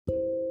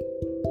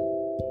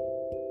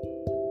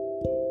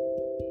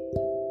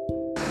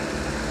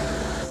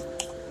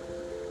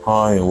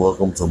Hi, and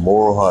welcome to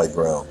Moral High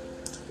Ground,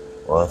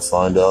 where I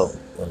find out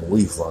and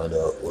we find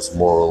out what's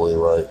morally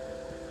right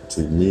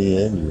to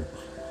me and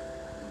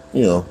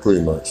you.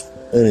 Pretty much.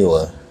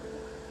 Anyway,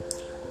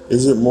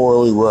 is it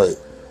morally right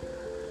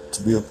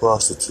to be a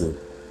prostitute?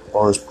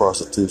 Or is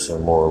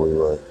prostitution morally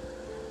right?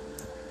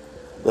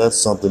 That's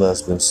something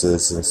that's been said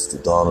since the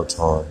dawn of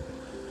time.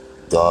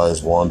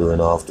 Guys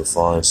wandering off to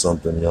find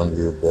something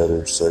younger,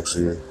 better,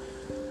 sexier,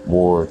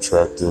 more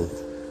attractive,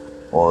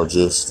 or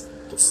just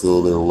to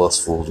fill their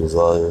lustful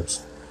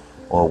desires.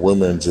 Or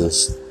women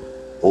just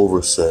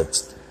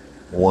oversexed,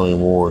 wanting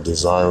more,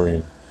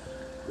 desiring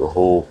the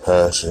whole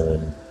passion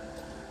and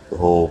the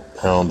whole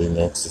pounding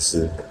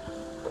ecstasy.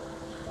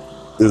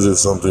 Is it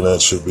something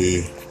that should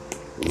be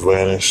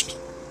vanished,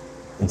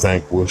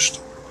 vanquished,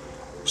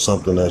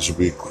 something that should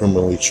be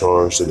criminally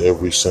charged in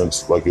every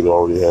sense like it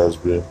already has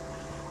been?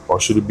 Or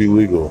should it be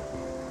legal?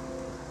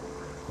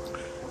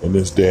 In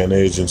this day and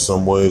age, in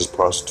some ways,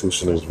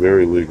 prostitution is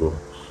very legal,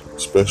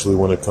 especially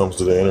when it comes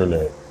to the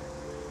internet.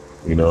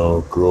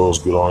 Girls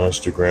get on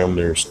Instagram,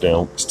 they're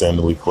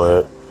scantily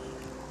clad,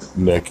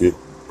 naked,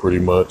 pretty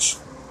much,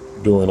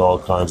 doing all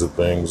kinds of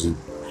things,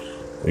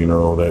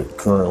 that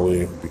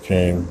currently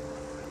became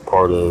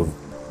part of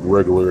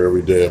regular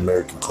everyday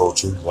American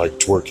culture, like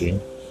twerking,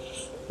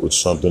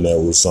 which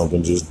was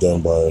something just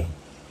done by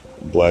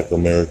black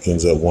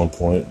Americans at one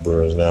point,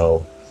 but is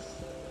now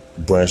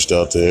branched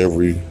out to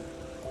every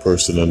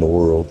person in the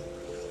world,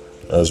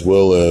 as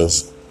well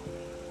as,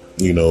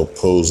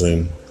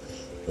 posing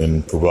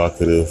in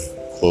provocative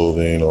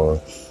clothing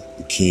or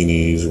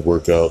bikinis,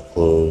 workout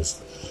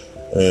clothes.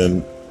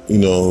 And, it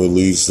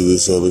leads to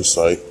this other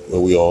site that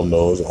we all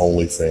know is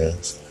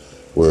OnlyFans,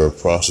 where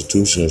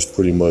prostitution is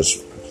pretty much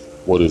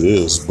what it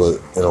is, but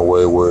in a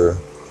way where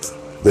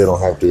they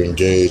don't have to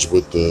engage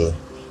with the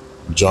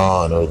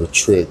John or the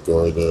trick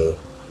or the,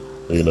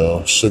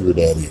 sugar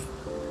daddy.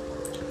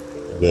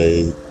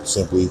 They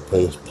simply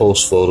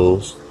post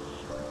photos.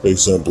 They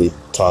simply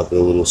talk a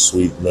little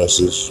sweet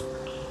message,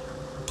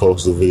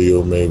 post a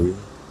video maybe,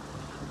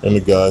 and the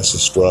guy should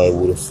strive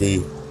with a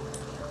fee,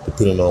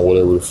 depending on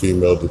whatever the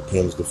female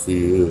depends the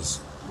fee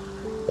is.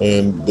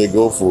 And they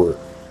go for it,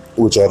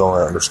 which I don't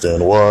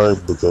understand why,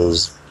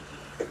 because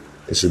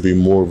it should be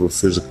more of a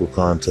physical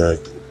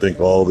contact. I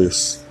think all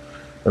this,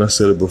 and I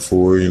said it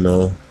before,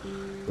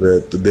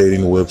 that the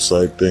dating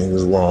website thing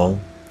is wrong,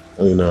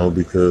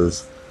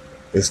 because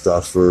it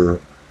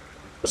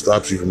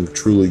stops you from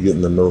truly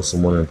getting to know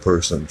someone in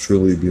person,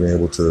 truly being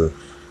able to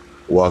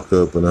walk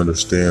up and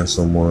understand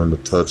someone, to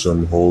touch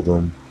them, hold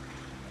them,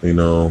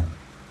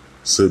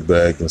 sit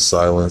back in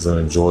silence and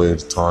enjoy the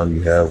time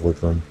you have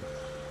with them.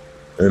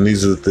 And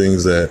these are the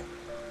things that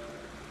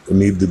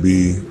need to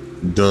be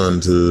done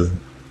to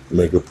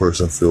make a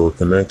person feel a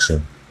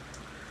connection.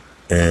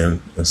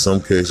 And in some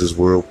cases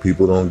where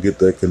people don't get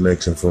that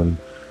connection from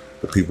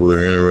the people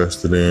they're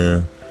interested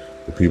in,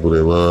 the people they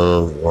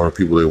love, or the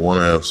people they want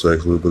to have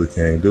sex with, but they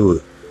can't do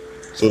it.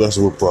 So that's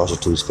where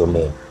prostitutes come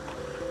in.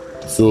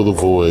 To fill the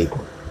void,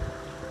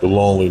 the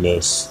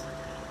loneliness,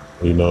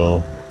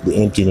 the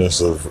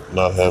emptiness of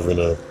not having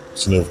a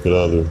significant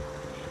other.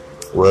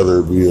 Whether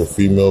it be a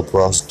female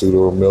prostitute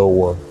or a male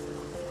one,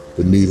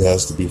 the need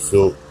has to be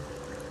filled.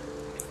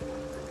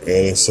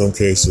 And in some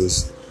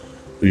cases,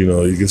 you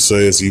can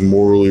say it's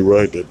immorally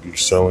right that you're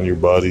selling your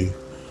body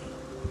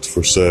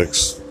for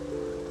sex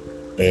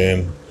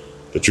and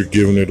that you're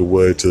giving it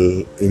away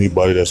to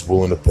anybody that's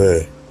willing to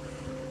pay.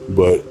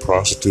 But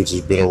prostitutes has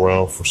been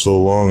around for so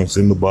long. It's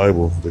in the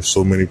Bible. There's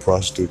so many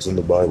prostitutes in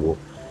the Bible.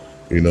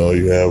 You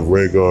have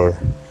Rhagar,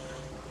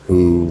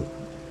 who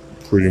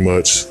pretty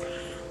much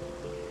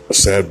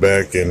sat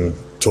back and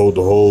told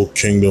the whole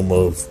kingdom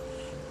of,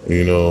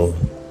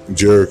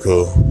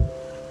 Jericho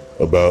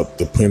about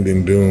the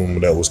pending doom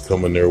that was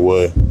coming their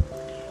way,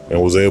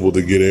 and was able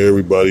to get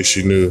everybody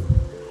she knew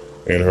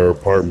in her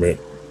apartment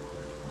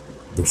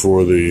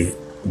before the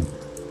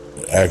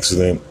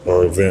accident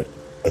or event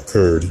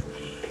occurred.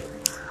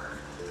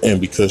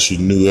 And because she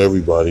knew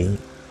everybody,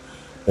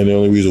 and the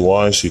only reason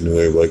why she knew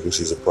everybody, because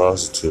she's a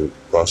prostitute.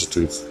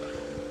 Prostitutes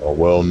are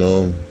well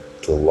known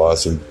to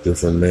lots of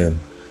different men,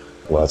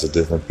 lots of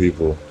different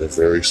people. They're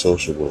very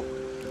sociable.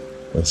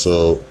 And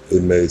so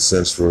it made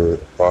sense for a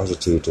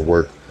prostitute to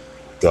work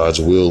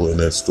God's will in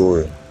that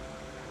story.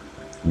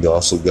 You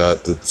also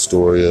got the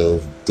story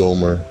of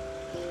Gomer,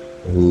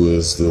 who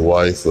is the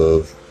wife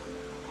of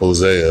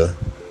Hosea,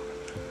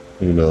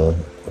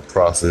 a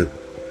prophet,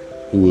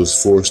 who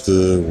was forced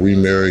to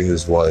remarry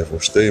his wife or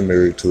stay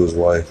married to his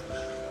wife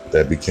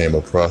that became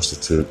a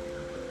prostitute.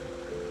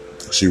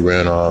 She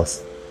ran off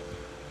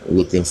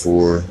looking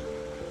for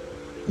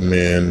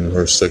men,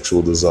 her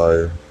sexual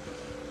desire,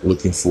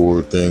 looking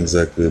for things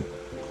that could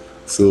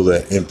fill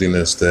that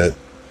emptiness, that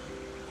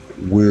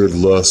weird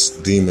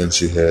lust demon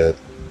she had.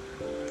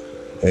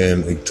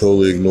 And he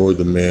totally ignored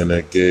the man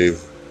that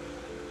gave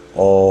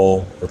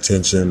all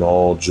attention,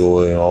 all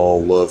joy, and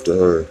all love to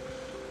her.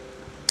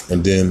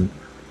 And then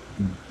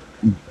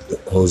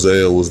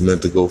Hosea was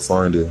meant to go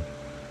find her.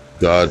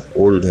 God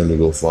ordered him to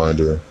go find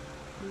her.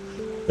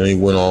 And he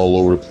went all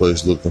over the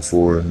place looking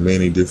for her in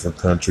many different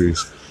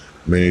countries,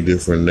 many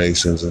different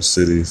nations and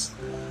cities.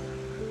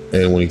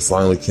 And when he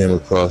finally came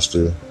across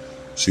her,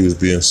 she was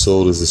being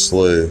sold as a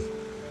slave,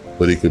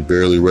 but he could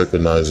barely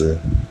recognize her,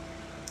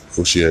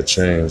 for she had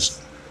changed.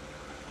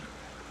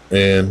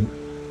 And,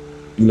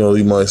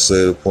 you might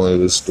say the point of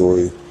this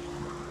story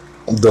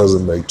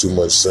doesn't make too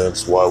much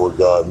sense. Why would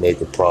God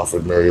make a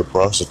prophet marry a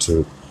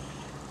prostitute?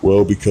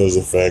 Well, because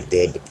of the fact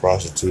that the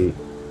prostitute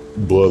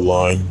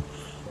bloodline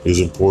is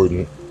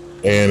important,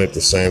 and at the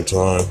same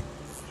time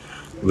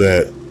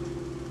that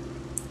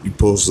you're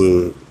supposed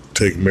to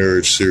take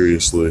marriage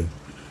seriously.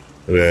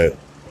 That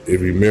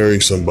if you marry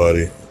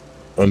somebody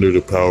under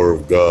the power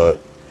of God,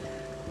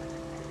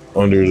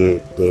 under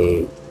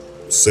the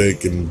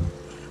sake and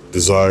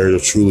desire to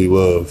truly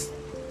love,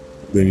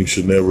 then you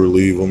should never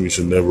leave them. You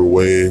should never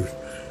waive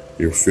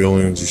your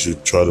feelings. You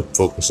should try to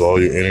focus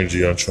all your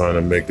energy on trying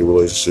to make the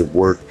relationship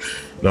work,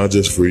 not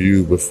just for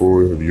you, but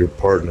for your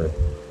partner.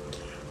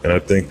 And I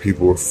think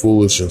people are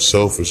foolish and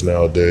selfish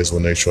nowadays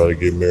when they try to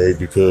get married,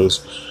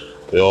 because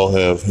they all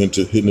have hidden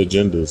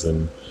agendas,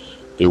 and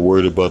they're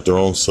worried about their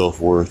own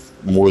self-worth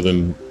more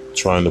than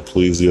trying to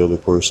please the other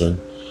person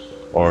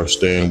or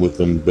staying with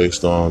them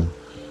based on,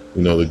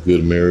 the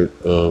good merit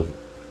of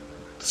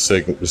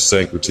the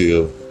sanctity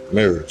of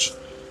marriage.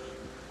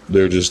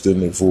 They're just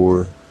in it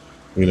for,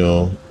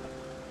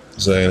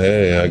 saying,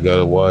 hey, I got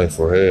a wife,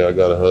 or hey, I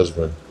got a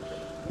husband,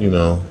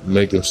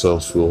 make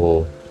themselves feel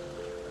whole,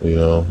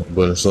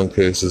 but in some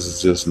cases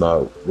it's just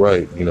not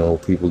right.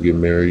 People get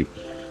married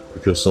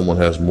because someone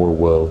has more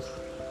wealth.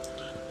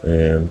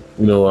 And,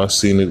 I've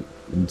seen it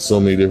in so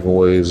many different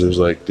ways. There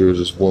was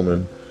this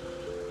woman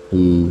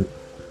who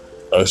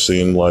I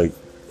seen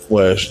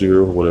last year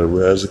or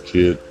whatever, has a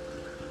kid,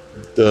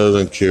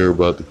 doesn't care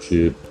about the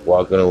kid,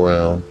 walking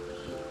around,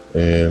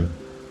 and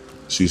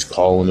she's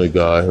calling the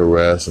guy,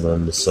 harassing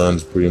him. The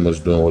son's pretty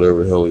much doing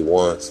whatever the hell he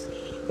wants,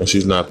 and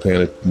she's not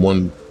paying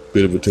one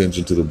bit of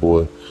attention to the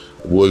boy.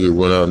 The boy could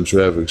run out in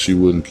traffic, she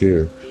wouldn't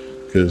care,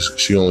 because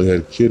she only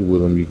had a kid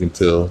with him, you can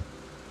tell,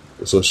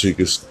 so she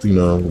could,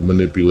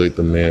 manipulate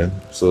the man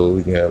so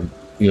he can have,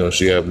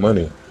 she had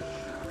money.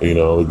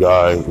 The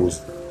guy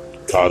was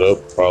caught up,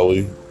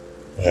 probably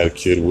had a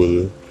kid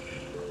with her.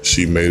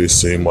 She made it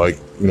seem like,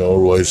 a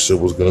relationship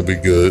was going to be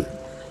good,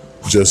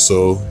 just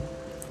so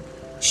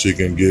she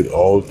can get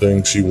all the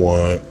things she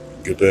want,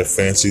 get that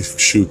fancy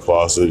shoe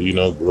closet.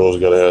 Girls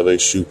got to have their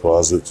shoe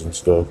closets and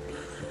stuff.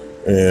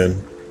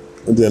 And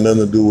it had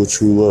nothing to do with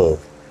true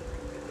love.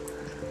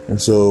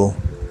 And so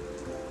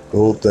the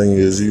whole thing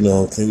is,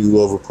 can you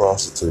love a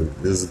prostitute?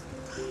 Is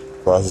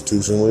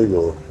prostitution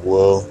legal?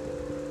 Well,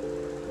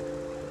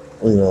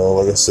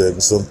 like I said,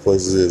 in some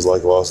places it is,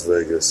 like Las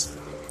Vegas.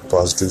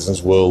 Prostitution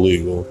is well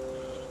legal.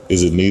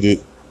 Is it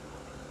needed?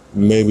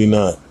 Maybe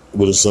not.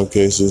 But in some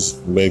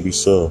cases, maybe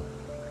so.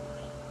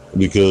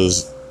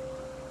 Because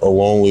a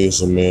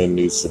loneliest a man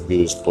needs to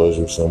get his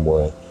pleasure some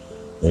way.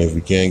 And if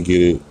you can't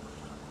get it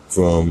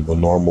from a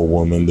normal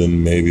woman,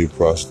 then maybe a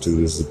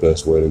prostitute is the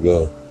best way to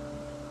go.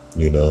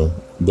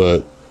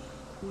 But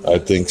I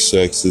think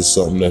sex is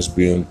something that's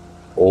being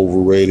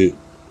overrated.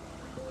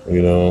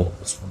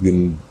 It's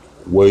been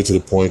way to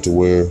the point to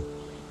where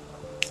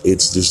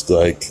it's just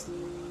like,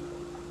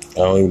 I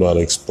don't even know how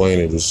to explain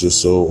it. It's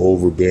just so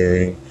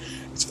overbearing.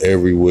 It's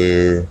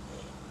everywhere.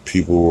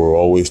 People are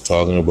always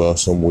talking about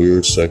some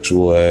weird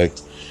sexual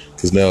act,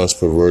 because now it's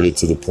perverted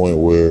to the point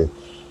where,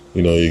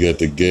 you got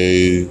the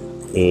gay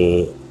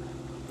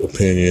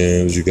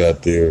opinions, you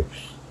got their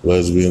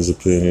lesbians'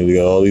 opinions, you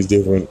got all these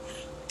different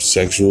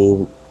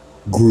sexual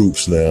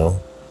groups now,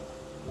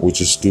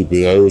 which is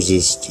stupid. There was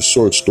this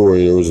short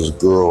story. There was this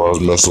girl I was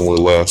messing with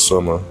last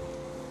summer,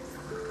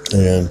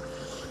 and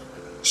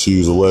she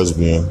was a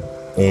lesbian,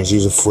 and she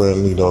was a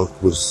friend, she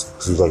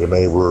was like a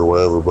neighbor or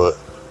whatever. But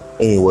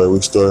anyway, we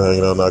started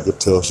hanging out, and I could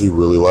tell she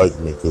really liked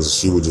me, because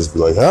she would just be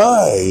like,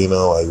 hi,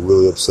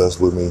 really obsessed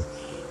with me,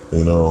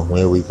 and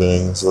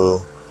everything.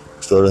 So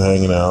started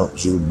hanging out.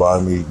 She would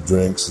buy me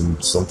drinks,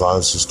 and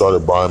sometimes she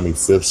started buying me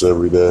fifths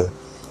every day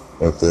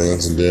and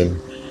things. And then,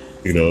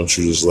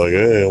 she was just like,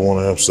 hey, I want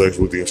to have sex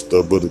with you and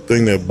stuff. But the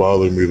thing that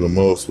bothered me the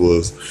most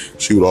was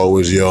she would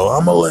always yell,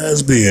 I'm a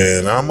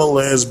lesbian.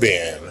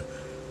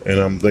 And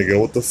I'm thinking,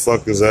 what the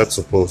fuck is that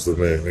supposed to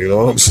mean? You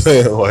know what I'm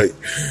saying? Like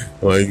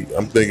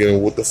I'm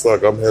thinking, what the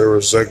fuck? I'm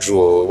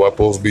heterosexual. Am I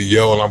supposed to be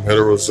yelling I'm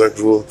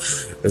heterosexual?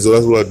 And so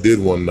that's what I did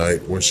one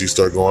night when she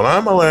started going,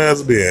 I'm a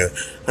lesbian.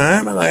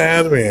 And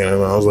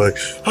I was like,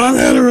 I'm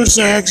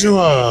heterosexual.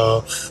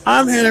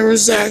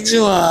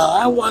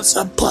 I want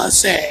some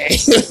pussy.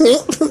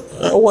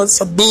 I want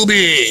some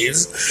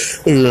boobies.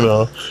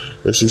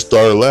 And she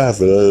started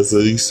laughing. I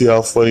said, you see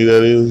how funny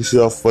that is? You see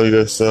how funny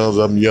that sounds?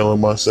 I'm yelling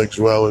my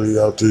sexuality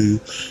out to you.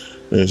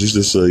 And she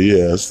just said,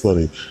 yeah, it's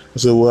funny. I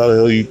said, well, how the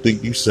hell do you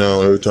think you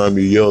sound every time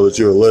you yell that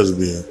you're a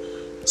lesbian?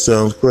 It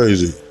sounds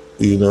crazy.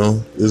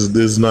 This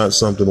is not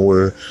something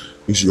where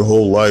your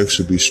whole life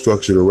should be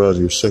structured around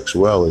your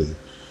sexuality.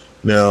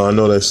 Now, I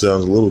know that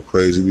sounds a little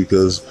crazy,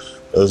 because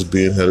us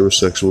being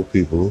heterosexual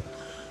people,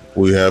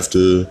 we have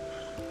to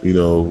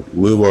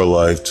live our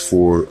life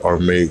for our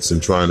mates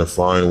and trying to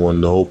find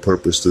one. The whole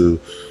purpose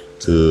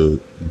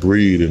to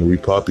breed and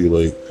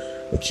repopulate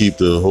and keep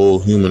the whole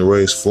human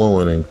race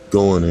flowing and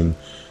going and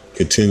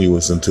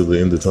continuous until the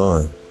end of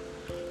time.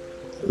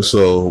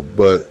 So,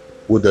 but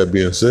with that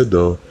being said,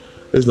 though,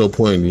 there's no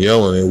point in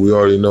yelling it. We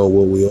already know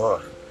what we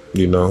are.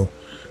 The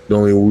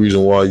only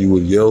reason why you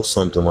would yell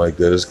something like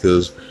that is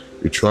because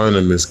you're trying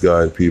to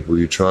misguide people.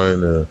 You're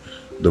trying to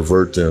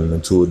divert them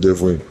into a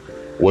different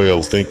way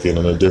of thinking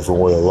and a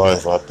different way of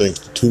life. I think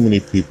too many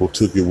people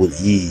took it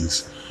with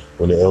ease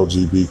when the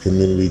LGBT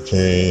community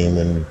came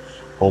and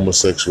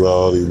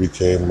homosexuality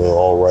became an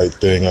all right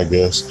thing, I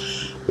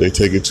guess. They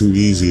take it too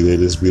easy. They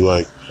just be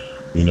like,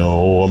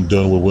 oh, I'm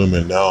done with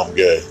women. Now I'm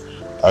gay.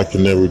 I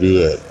can never do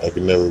that. I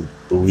can never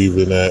believe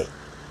in that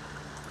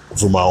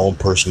for my own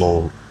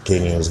personal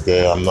opinions.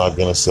 Okay, I'm not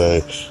going to say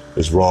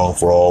it's wrong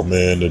for all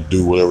men to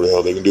do whatever the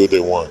hell they can do what they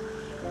want.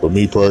 But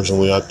me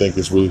personally, I think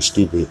it's really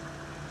stupid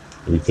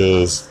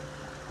because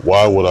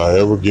why would I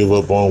ever give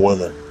up on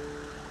women?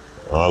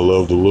 I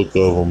love the look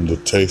of them, the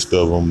taste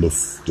of them,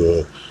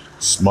 the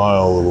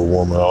smile of a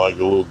woman. I like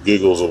the little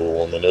giggles of a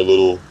woman, their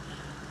little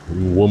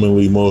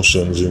womanly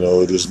emotions.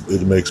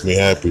 It makes me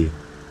happy.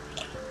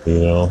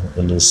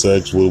 And the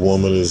sex with a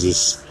woman is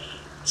just,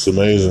 it's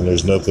amazing.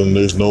 There's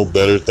no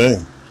better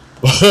thing.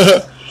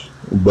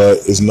 But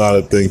it's not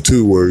a thing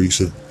too where you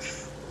should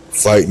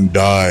fight and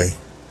die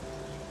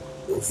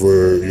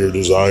for your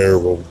desire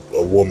of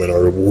a woman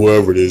or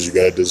whoever it is you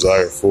got a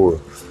desire for.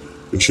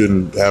 You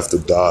shouldn't have to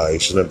die. You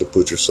shouldn't have to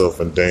put yourself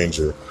in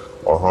danger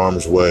or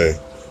harm's way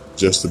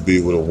just to be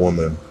with a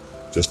woman,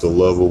 just to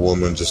love a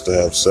woman, just to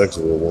have sex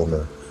with a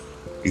woman.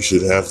 You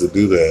should have to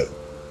do that.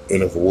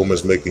 And if a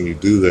woman's making you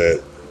do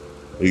that,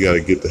 you got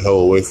to get the hell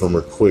away from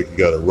her quick. You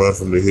got to run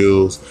from the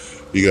hills.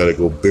 You got to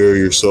go bury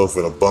yourself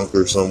in a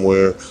bunker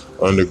somewhere,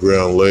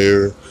 underground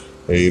layer,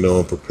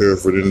 and prepare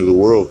for the end of the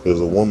world, because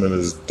a woman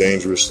is a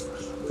dangerous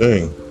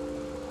thing.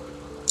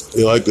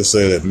 They like to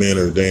say that men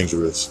are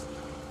dangerous,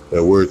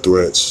 that we're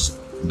threats,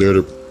 they're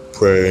the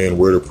prey and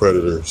we're the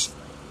predators.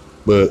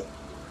 But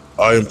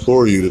I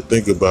implore you to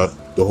think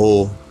about the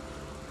whole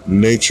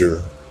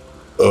nature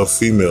of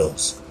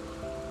females.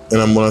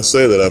 And when I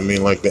say that, I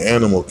mean like the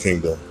animal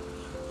kingdom.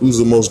 Who's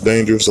the most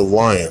dangerous of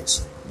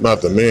lions?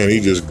 Not the man,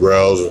 he just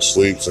growls and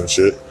sleeps and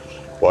shit,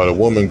 while the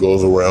woman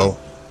goes around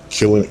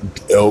killing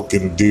elk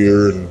and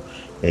deer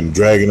and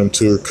dragging them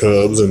to her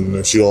cubs, and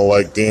if she don't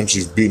like them,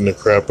 she's beating the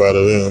crap out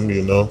of them,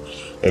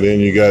 And then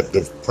you got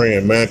the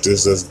praying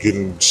mantis that's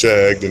getting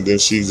shagged, and then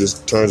she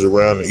just turns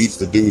around and eats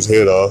the dude's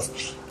head off,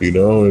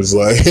 It's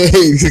like, hey,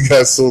 you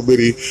got so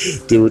many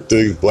different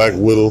things, black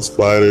widow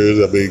spiders,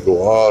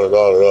 go on and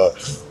on and on.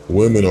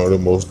 Women are the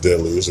most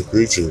deadliest of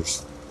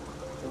creatures.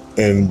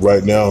 And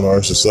right now in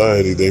our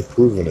society, they've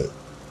proven it.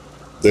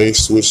 They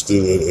switched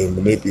it and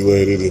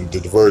manipulated and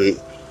diverted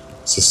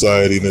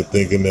society into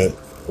thinking that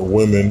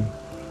women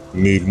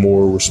need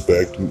more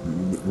respect,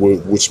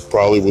 which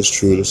probably was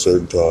true at a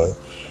certain time.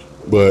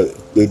 But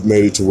it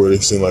made it to where they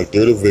seem like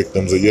they're the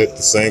victims, and yet at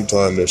the same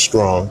time they're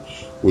strong,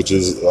 which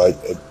is like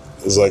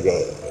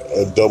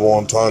a double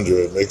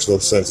entendre. It makes no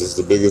sense. It's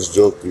the biggest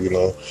joke,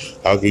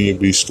 How can you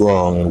be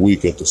strong and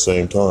weak at the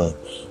same time?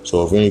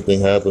 So if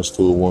anything happens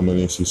to a woman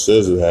and she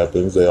says it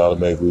happens, they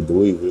automatically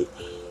believe it.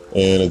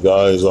 And a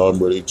guy is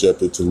already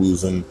jected to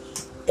losing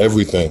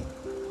everything,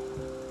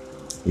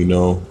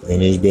 And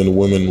there's been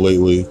women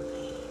lately,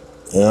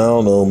 and I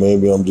don't know,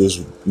 maybe I'm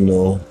just,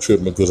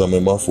 tripping because I'm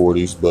in my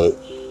 40s, but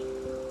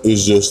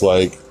it's just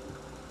like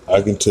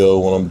I can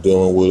tell when I'm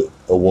dealing with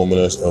a woman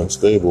that's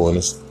unstable, and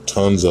it's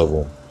tons of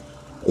them.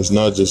 It's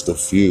not just a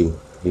few.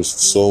 There's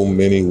so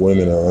many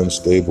women that are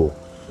unstable.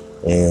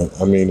 And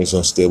I mean, it's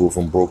unstable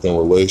from broken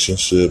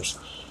relationships,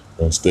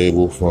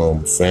 unstable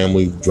from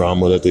family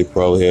drama that they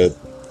probably had,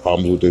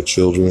 problems with their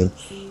children,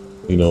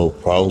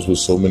 problems with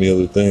so many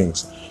other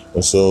things.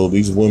 And so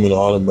these women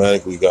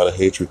automatically got a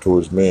hatred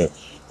towards men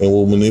and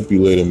will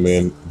manipulate a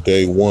man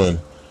day one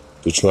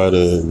to try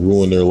to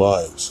ruin their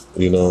lives,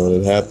 and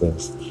it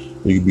happens.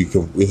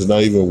 It's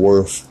not even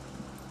worth,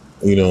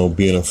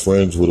 being a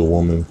friends with a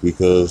woman,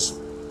 because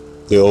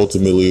they're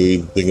ultimately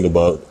thinking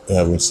about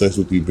having sex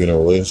with you, being in a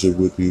relationship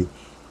with you,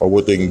 or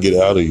what they can get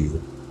out of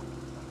you.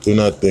 They're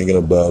not thinking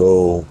about,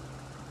 oh,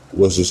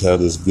 let's just have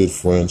this good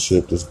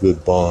friendship, this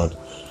good bond.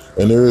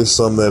 And there is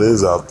some that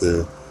is out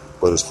there,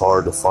 but it's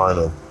hard to find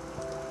them.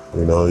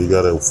 You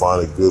got to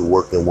find a good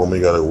working woman.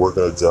 You got to work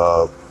at a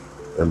job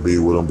and be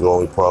with them. The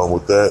only problem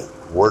with that,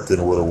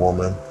 working with a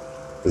woman,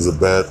 is a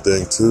bad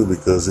thing too,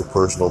 because your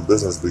personal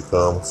business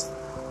becomes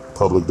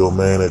public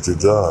domain at your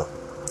job.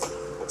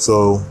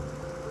 So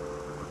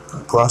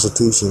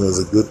prostitution is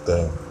a good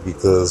thing,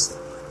 because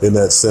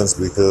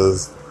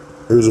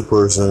here's a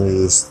person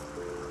who's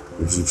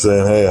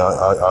saying, hey,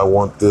 I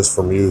want this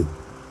from you.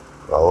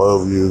 I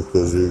love you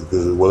because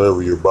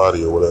whatever, your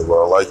body or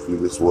whatever, I like you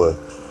this way,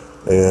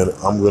 and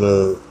I'm going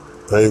to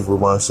pay for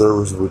my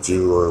service with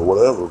you, or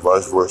whatever,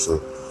 vice versa.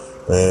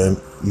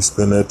 And you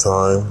spend that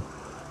time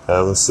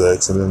having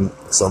sex, and then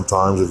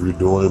sometimes if you're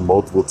doing it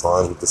multiple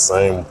times with the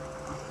same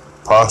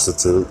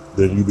prostitute,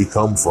 then you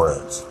become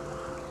friends.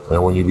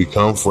 And when you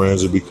become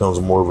friends, it becomes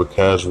more of a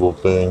casual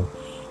thing.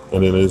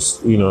 And then it's,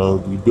 you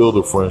build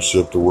a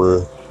friendship to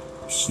where,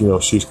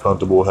 she's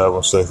comfortable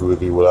having sex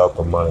with you without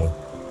the money.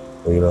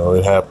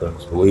 It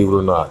happens. Believe it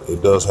or not,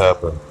 it does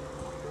happen.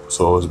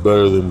 So it's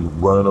better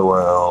than running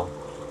around,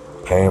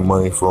 paying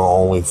money for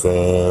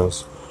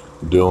OnlyFans,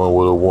 dealing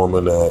with a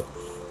woman that,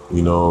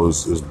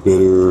 is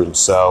bitter and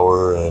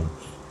sour and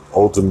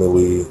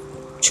ultimately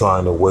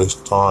trying to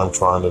waste time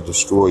trying to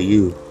destroy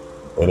you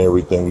and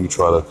everything you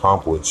try to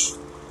accomplish.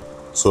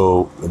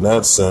 So in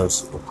that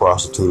sense, a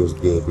prostitute is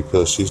good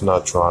because she's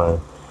not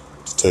trying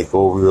to take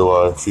over your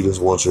life. She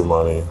just wants your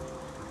money.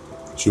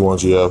 She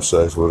wants you to have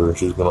sex with her and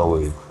she's going to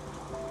leave.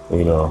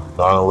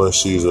 Not unless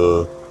she's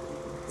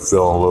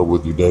fell in love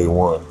with you day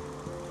one.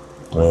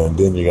 And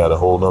then you got a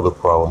whole nother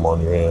problem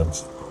on your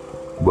hands.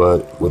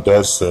 But with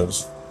that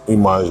sense, you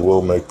might as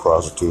well make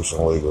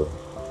prostitution legal.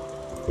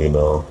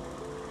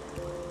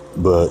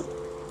 But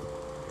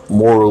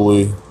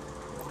morally,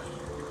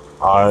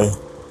 I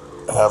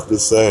have to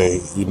say,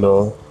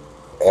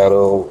 out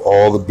of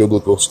all the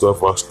biblical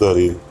stuff I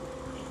studied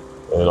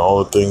and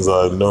all the things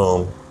I've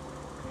known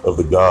of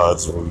the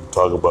gods, when we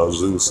talk about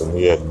Zeus, and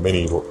he had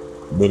many,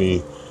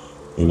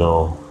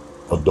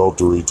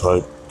 adultery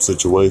type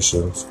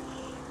situations,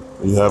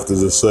 you have to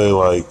just say,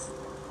 like,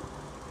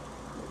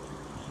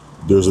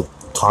 there's a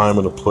time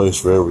and a place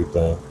for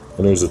everything.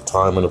 And there's a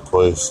time and a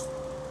place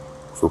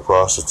for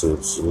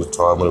prostitutes. There's a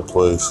time and a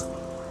place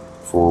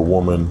for a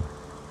woman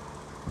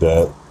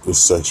that is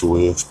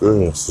sexually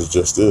experienced. It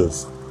just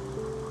is.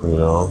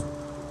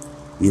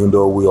 Even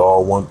though we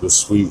all want the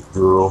sweet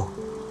girl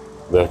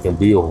that can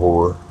be a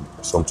whore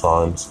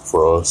sometimes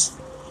for us,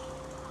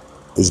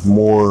 it's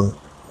more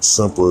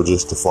simpler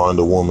just to find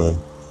a woman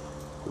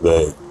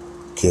that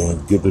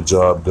can get the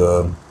job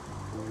done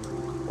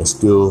and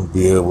still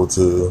be able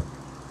to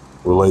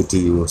relate to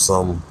you in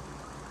some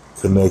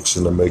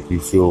connection to make you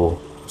feel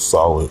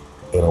solid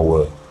in a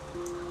way.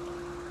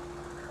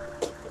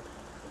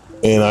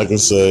 And I can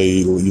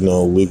say,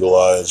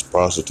 legalize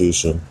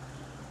prostitution,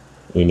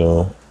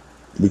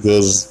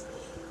 because,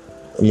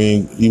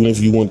 even if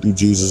you went through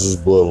Jesus'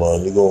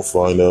 bloodline, you're going to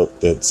find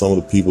out that some of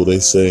the people they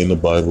say in the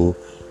Bible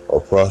are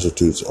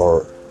prostitutes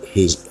are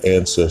his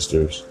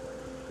ancestors.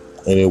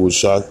 And it would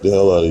shock the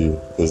hell out of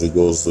you because it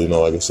goes,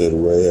 like I said,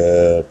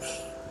 Rahab,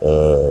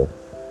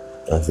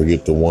 I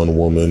forget the one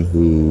woman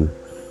who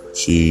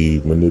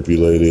she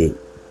manipulated,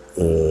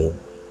 I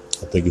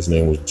think his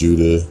name was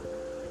Judah.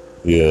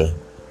 Yeah,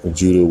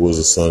 Judah was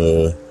a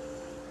son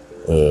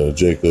of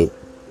Jacob,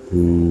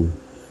 who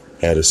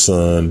had a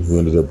son who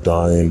ended up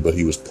dying, but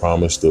he was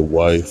promised a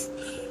wife,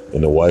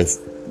 and the wife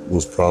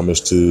was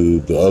promised to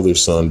the other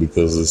son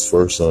because his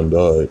first son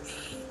died.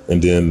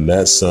 And then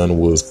that son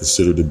was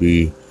considered to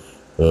be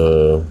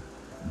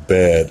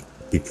bad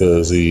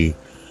because he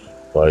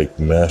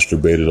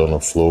masturbated on the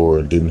floor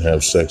and didn't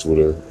have sex with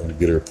her and to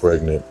get her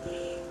pregnant.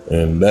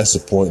 And that's the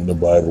point in the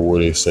Bible where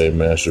they say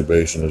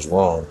masturbation is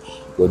wrong,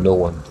 but no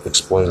one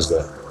explains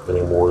that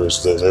anymore.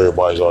 It's that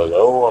everybody's always like,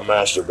 oh, I'm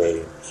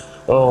masturbating.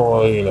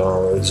 Oh,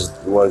 it's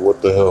just like,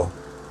 what the hell?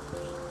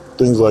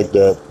 Things like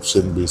that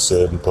shouldn't be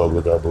said in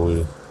public, I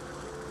believe.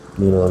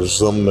 There's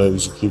something that you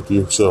should keep to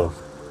yourself,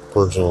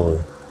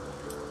 personally.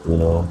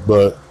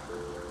 But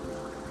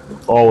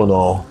all in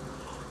all,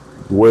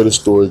 the way the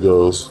story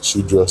goes,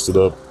 she dressed it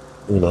up.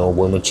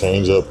 Women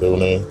change up when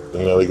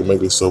they can make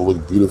themselves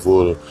look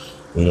beautiful at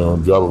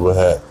drop of a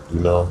hat,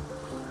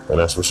 and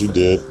that's what she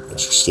did. And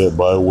she sat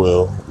by a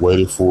well,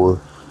 waited for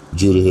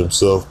Judah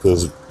himself,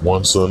 because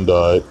one son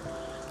died.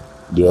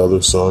 The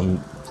other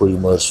son pretty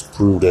much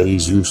proved that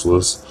he's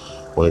useless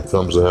when it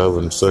comes to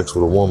having sex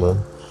with a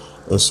woman.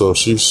 And so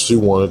she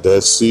wanted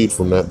that seed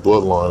from that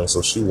bloodline, and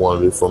so she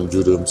wanted it from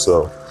Judah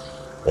himself.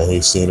 And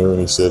he seen her and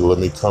he said, let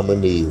me come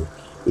into you.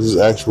 This is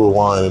actual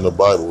line in the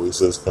Bible. He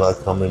says, can I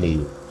come into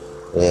you?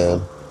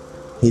 And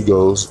he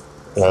goes,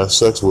 has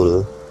sex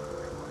with her.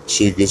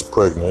 She gets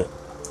pregnant.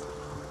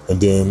 And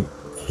then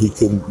he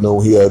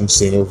hadn't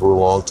seen her for a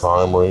long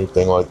time or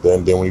anything like that.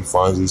 And then when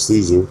he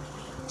sees her,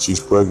 she's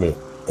pregnant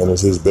and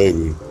it's his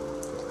baby.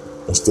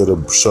 Instead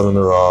of shutting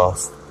her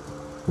off,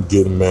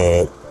 getting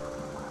mad,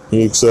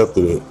 he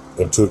accepted it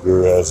and took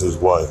her as his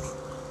wife.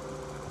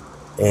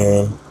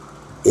 And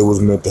it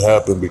was meant to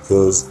happen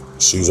because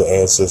she's an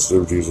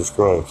ancestor of Jesus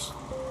Christ.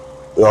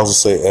 They also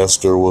say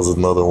Esther was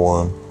another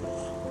one.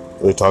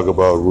 They talk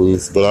about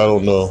Ruth, but I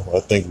don't know. I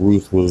think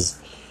Ruth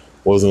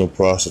wasn't a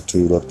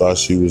prostitute. I thought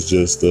she was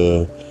just,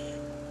 living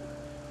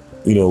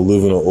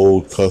an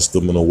old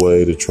custom in a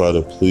way to try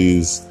to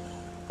please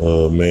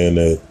a man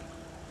that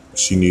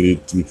she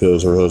needed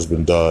because her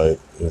husband died,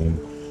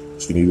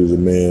 and she needed a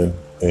man,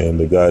 and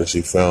the guy that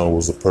she found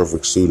was a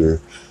perfect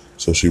suitor.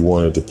 So she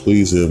wanted to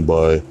please him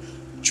by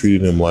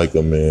treating him like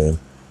a man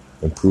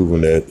and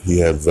proving that he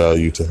had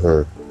value to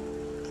her.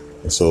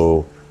 And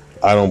so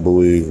I don't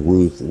believe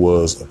Ruth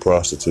was a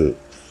prostitute.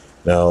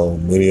 Now,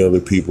 many other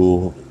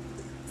people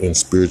in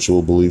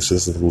spiritual belief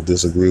systems will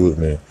disagree with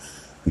me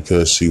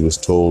because she was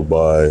told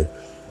by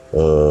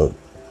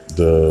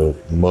the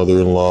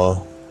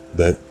mother-in-law,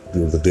 that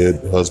the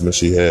dead husband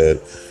she had,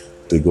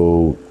 to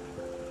go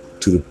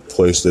to the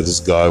place that this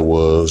guy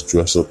was,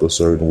 dress up a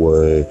certain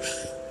way.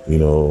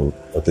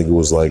 I think it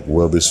was like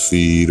rub his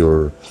feet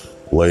or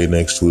lay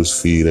next to his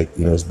feet.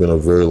 It's been a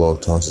very long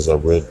time since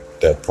I've read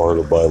that part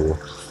of the Bible.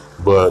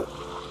 But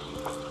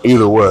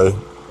either way,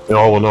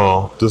 all in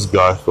all, this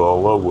guy fell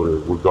in love with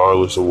her,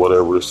 regardless of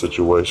whatever the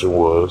situation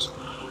was,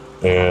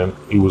 and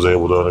he was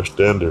able to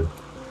understand her.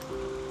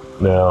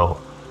 Now,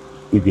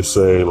 you could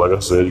say, like I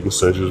said, you could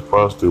say she was a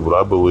prostitute, but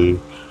I believe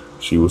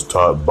she was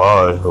taught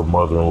by her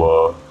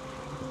mother-in-law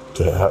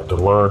to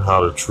learn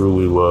how to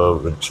truly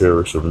love and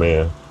cherish a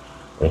man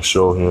and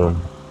show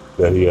him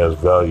that he has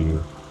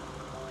value.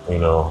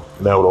 And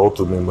that would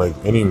ultimately make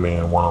any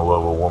man want to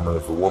love a woman.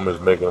 If a woman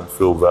is making him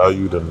feel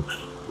valued and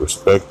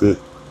respected,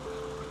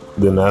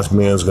 then that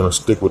man's going to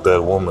stick with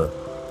that woman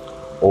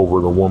over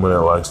the woman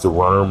that likes to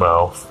run her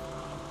mouth,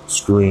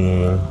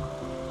 scream,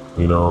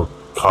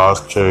 cause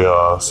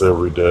chaos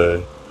every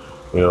day.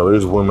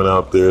 There's women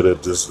out there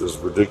that just is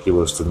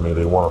ridiculous to me.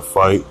 They want to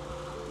fight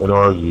and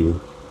argue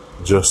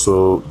just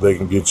so they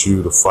can get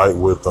you to fight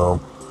with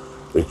them.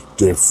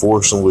 They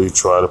forcibly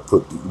try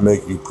to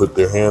make you put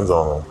their hands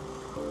on them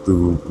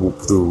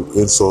through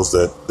insults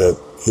that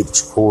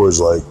hit chords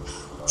like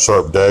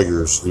sharp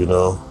daggers,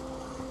 And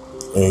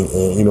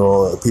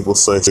people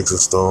say sticks and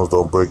stones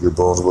don't break your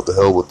bones. What the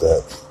hell with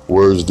that?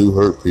 Words do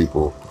hurt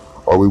people.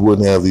 Or we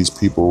wouldn't have these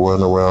people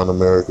running around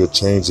America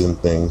changing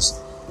things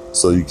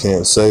so you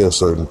can't say a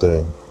certain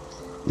thing.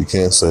 You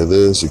can't say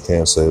this, you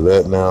can't say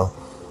that now.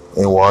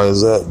 And why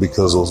is that?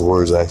 Because those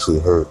words actually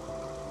hurt.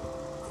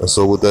 And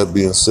so with that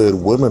being said,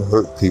 women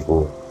hurt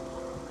people.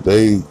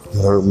 They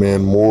hurt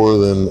men more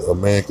than a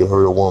man can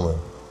hurt a woman.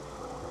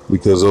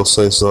 Because they'll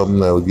say something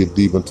that will get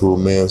deep into a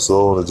man's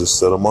soul and just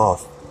set him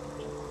off.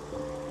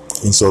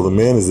 And so the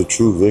man is the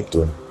true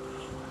victim,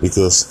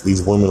 because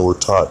these women were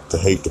taught to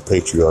hate the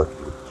patriarchy.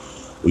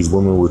 These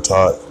women were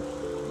taught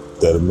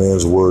that a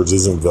man's words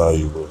isn't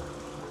valuable,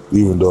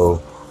 even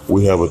though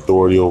we have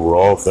authority over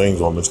all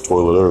things on this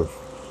toilet earth.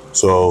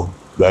 So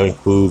that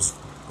includes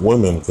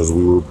women, because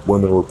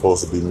women were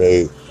supposed to be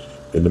made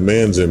in the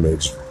man's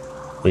image,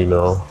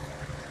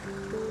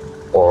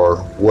 or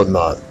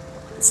whatnot,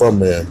 from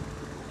man.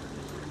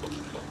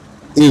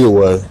 Either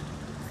way,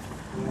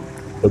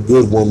 a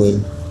good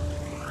woman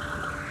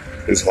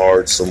is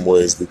hard some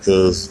ways,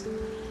 because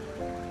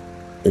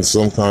in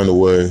some kind of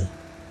way,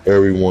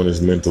 everyone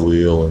is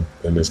mentally ill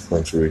in this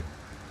country.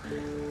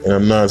 And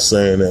I'm not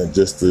saying that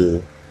just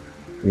to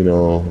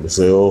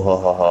say, oh,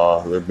 ha, ha,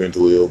 ha, they're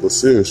mentally ill. But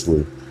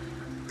seriously,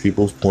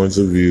 people's points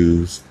of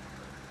views,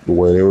 the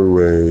way they were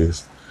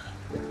raised,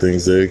 the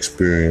things they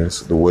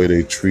experience, the way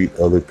they treat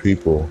other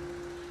people,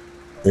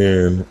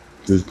 and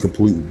the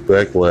complete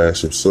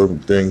backlash of certain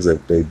things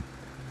that they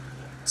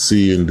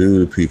see and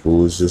do to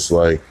people is just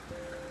like,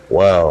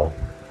 wow,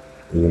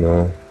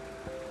 And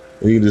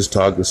you just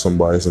talk to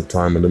somebody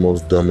sometime and the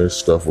most dumbest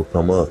stuff will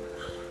come up.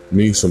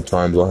 Me,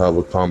 sometimes I'll have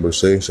a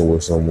conversation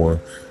with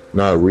someone,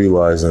 not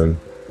realizing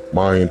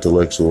my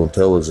intellectual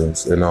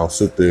intelligence, and I'll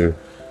sit there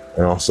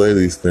and I'll say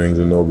these things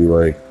and they'll be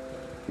like,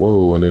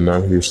 whoa, and then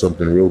I hear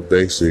something real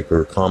basic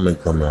or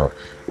comment come out,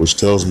 which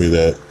tells me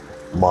that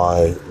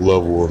my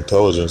level of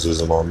intelligence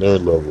isn't on their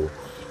level,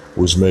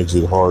 which makes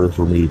it harder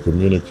for me to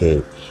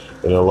communicate.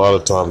 And a lot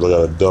of times I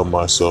gotta dumb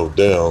myself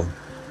down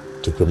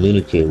to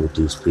communicate with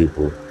these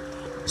people.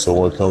 So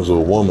when it comes to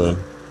a woman,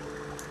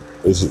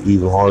 it's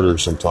even harder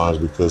sometimes,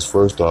 because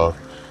first off,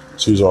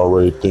 she's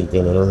already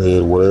thinking in her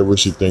head whatever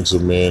she thinks a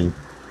man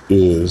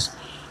is,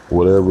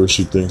 whatever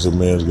she thinks a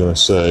man's going to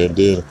say, and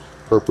then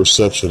her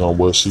perception on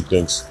what she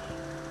thinks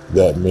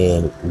that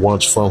man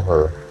wants from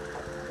her.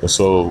 And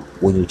so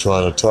when you're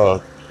trying to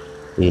talk,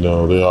 they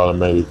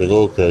automatically think,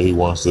 okay, he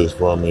wants this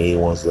from me, he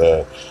wants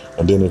that.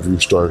 And then if you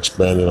start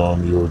expanding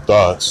on your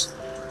thoughts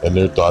and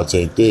their thoughts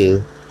ain't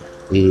there,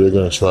 either they're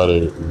going to try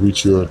to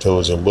reach your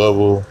intelligent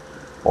level,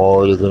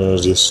 or they're going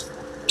to just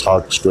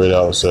talk straight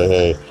out and say,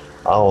 hey,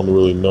 I don't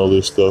really know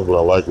this stuff, but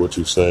I like what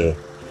you're saying.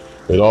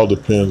 It all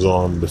depends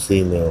on the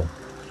female.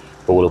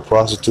 But with a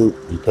prostitute,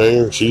 you pay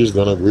her, she's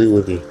going to agree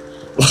with you.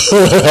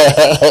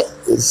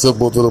 It's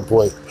simple to the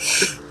point.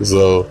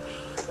 So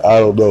I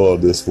don't know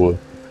on this one,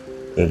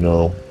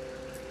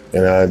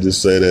 And I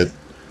just say that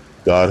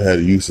God had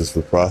uses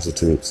for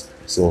prostitutes.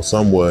 So in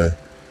some way,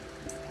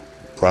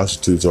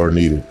 prostitutes are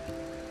needed.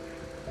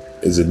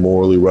 Is it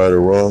morally right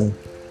or wrong?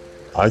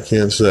 I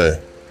can't say.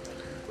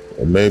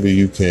 Or maybe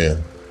you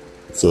can.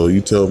 So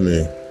you tell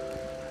me,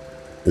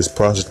 is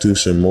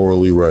prostitution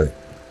morally right?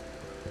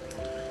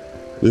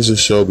 This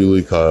is Shelby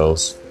Lee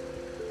Kyles,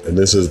 and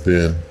this has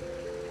been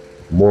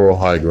Moral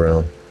High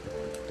Ground.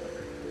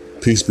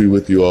 Peace be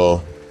with you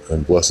all,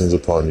 and blessings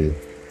upon you.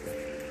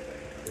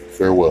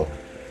 Farewell.